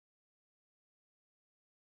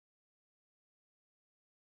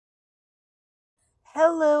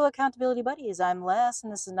Hello, accountability buddies. I'm Les,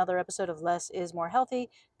 and this is another episode of Less is More Healthy,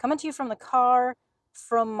 coming to you from the car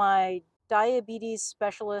from my diabetes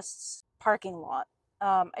specialist's parking lot.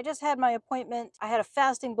 I just had my appointment. I had a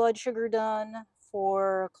fasting blood sugar done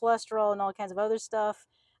for cholesterol and all kinds of other stuff.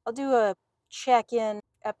 I'll do a check in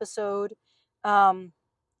episode, um,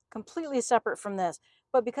 completely separate from this.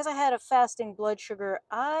 But because I had a fasting blood sugar,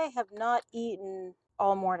 I have not eaten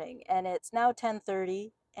all morning, and it's now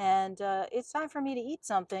 10:30, and it's time for me to eat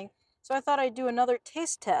something. So I thought I'd do another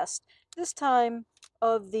taste test, this time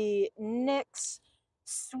of the NYX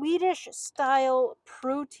Swedish style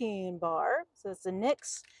protein bar. So it's the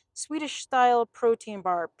NYX Swedish style protein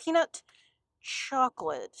bar, peanut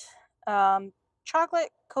chocolate, um,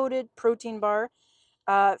 chocolate coated protein bar.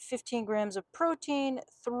 15 grams of protein,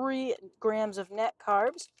 3 grams of net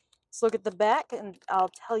carbs. Let's look at the back and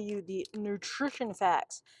I'll tell you the nutrition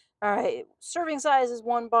facts. All right, serving size is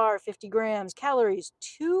 1 bar, 50 grams, calories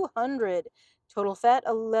 200, total fat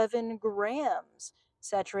 11 grams,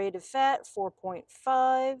 saturated fat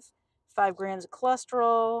 4.5, 5 grams of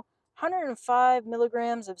cholesterol, 105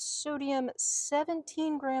 milligrams of sodium,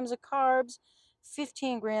 17 grams of carbs,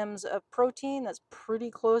 15 grams of protein. That's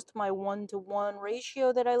pretty close to my 1-to-1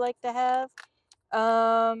 ratio that I like to have.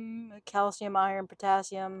 Calcium, iron,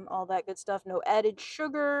 potassium, all that good stuff. No added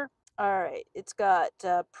sugar. All right, it's got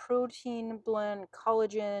protein blend,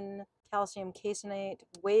 collagen, calcium caseinate,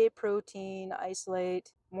 whey protein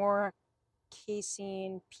isolate, more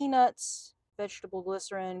casein, peanuts, vegetable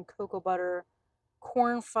glycerin, cocoa butter,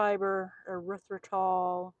 corn fiber,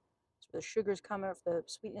 erythritol. So the sugar's coming, the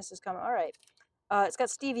sweetness is coming. All right. It's got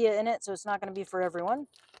stevia in it, so it's not going to be for everyone.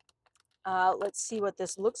 Let's see what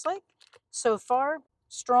this looks like. So far,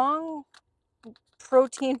 strong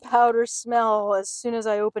protein powder smell as soon as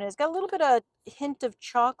I open it. It's got a little bit of hint of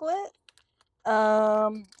chocolate.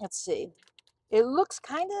 Let's see. It looks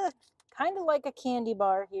kind of like a candy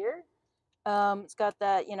bar here. It's got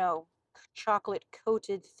that, chocolate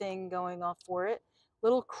coated thing going off for it. A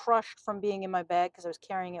little crushed from being in my bag because I was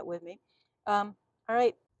carrying it with me. All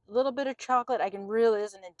right, a little bit of chocolate. I can really,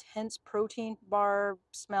 there's an intense protein bar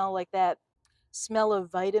smell, like that smell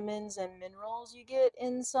of vitamins and minerals you get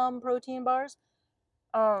in some protein bars.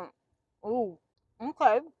 Um, ooh,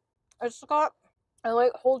 okay. It's got, I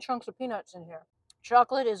like whole chunks of peanuts in here.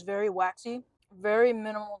 Chocolate is very waxy, very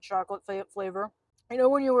minimal chocolate flavor. You know,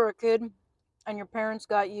 when you were a kid and your parents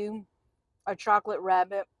got you a chocolate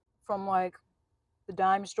rabbit from like the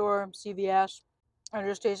dime store, CVS, and it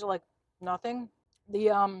just tasted like nothing?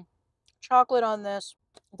 The chocolate on this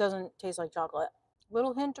doesn't taste like chocolate.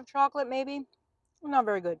 Little hint of chocolate, maybe. Not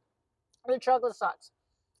very good. The chocolate sucks.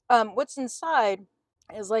 What's inside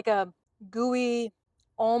is like a gooey,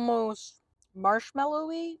 almost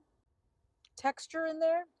marshmallowy texture in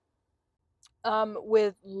there.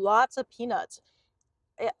 With lots of peanuts.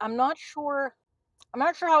 I'm not sure. I'm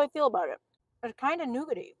not sure how I feel about it. It's kind of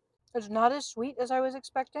nougaty. It's not as sweet as I was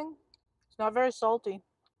expecting. It's not very salty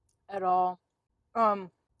at all.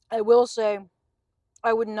 Um, I will say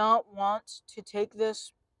I would not want to take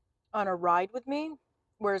this on a ride with me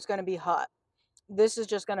where it's going to be hot. This is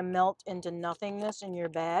just going to melt into nothingness in your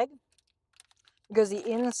bag because the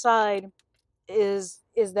inside is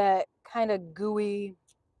that kind of gooey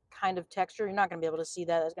kind of texture. You're not going to be able to see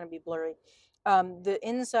that. That's going to be blurry. The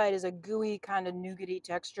inside is a gooey kind of nougaty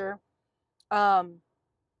texture. Um,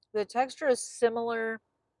 the texture is similar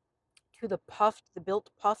to the built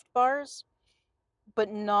puffed bars, but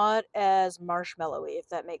not as marshmallowy, if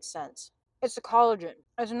that makes sense. It's the collagen.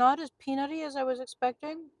 It's not as peanutty as I was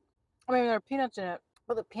expecting. I mean, there are peanuts in it,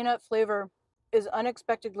 but the peanut flavor is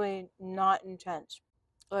unexpectedly not intense.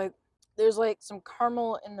 Like, there's like some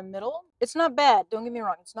caramel in the middle. It's not bad. Don't get me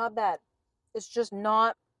wrong. It's not bad. It's just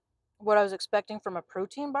not what I was expecting from a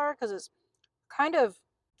protein bar because it's kind of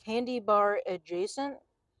candy bar adjacent,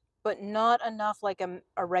 but not enough like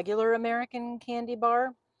a regular American candy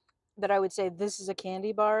bar that I would say this is a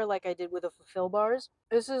candy bar like I did with the Fulfill bars.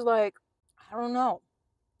 This is like, I don't know.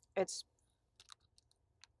 It's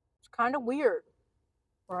kind of weird,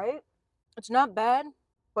 right? It's not bad,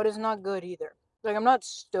 but it's not good either. Like, I'm not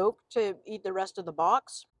stoked to eat the rest of the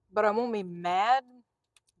box, but I won't be mad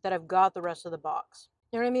that I've got the rest of the box.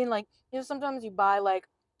 You know what I mean? Like, sometimes you buy like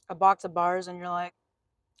a box of bars and you're like,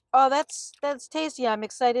 oh, that's tasty. I'm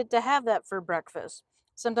excited to have that for breakfast.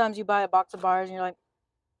 Sometimes you buy a box of bars and you're like,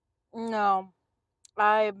 no,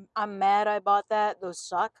 I'm mad I bought that. Those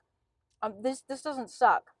suck. This doesn't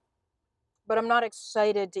suck, but I'm not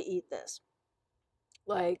excited to eat this.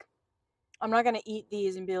 Like, I'm not gonna eat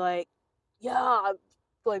these and be like, yeah, I'm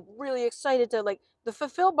like really excited to, like, the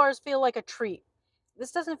Fulfill bars feel like a treat.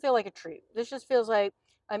 This doesn't feel like a treat. This just feels like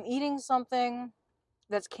I'm eating something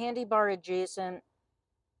that's candy bar adjacent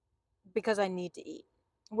because I need to eat.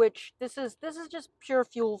 Which this is just pure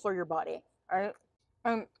fuel for your body, right?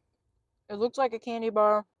 Um, it looks like a candy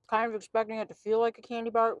bar. Kind of expecting it to feel like a candy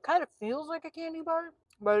bar. It kind of feels like a candy bar,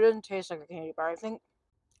 but it doesn't taste like a candy bar. I think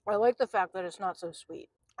I like the fact that it's not so sweet.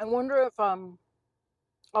 I wonder if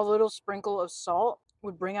a little sprinkle of salt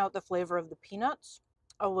would bring out the flavor of the peanuts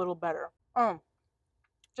a little better.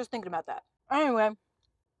 Just thinking about that. Anyway,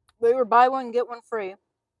 they were buy one get one free,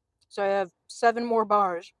 so I have 7 more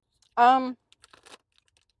bars. I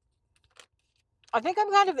think I'm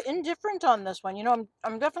kind of indifferent on this one. You know,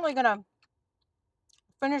 I'm definitely gonna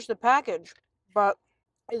finish the package, but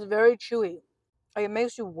it's very chewy. Like, it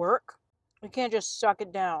makes you work. You can't just suck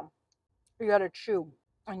it down. You gotta chew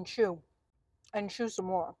and chew and chew some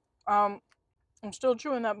more. I'm still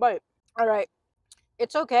chewing that bite. All right,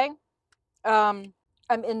 it's okay.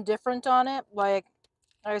 I'm indifferent on it. Like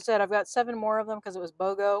I said, I've got 7 more of them because it was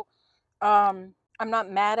BOGO. I'm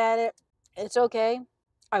not mad at it. It's okay.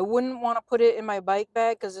 I wouldn't want to put it in my bike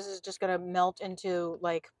bag because this is just gonna melt into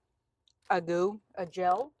like a goo, a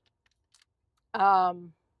gel.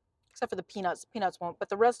 Except for the peanuts. The peanuts won't, but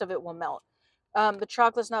the rest of it will melt. The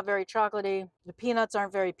chocolate's not very chocolatey. The peanuts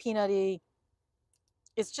aren't very peanutty.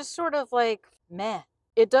 It's just sort of like meh.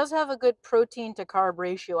 It does have a good protein to carb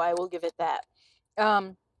ratio. I will give it that.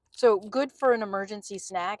 So good for an emergency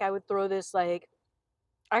snack. I would throw this like,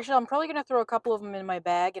 actually, I'm probably gonna throw a couple of them in my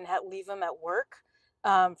bag and leave them at work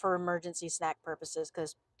for emergency snack purposes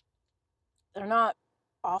because they're not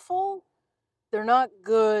awful. They're not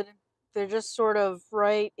good. They're just sort of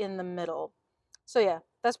right in the middle. So yeah,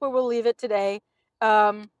 that's where we'll leave it today.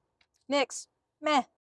 Next, meh.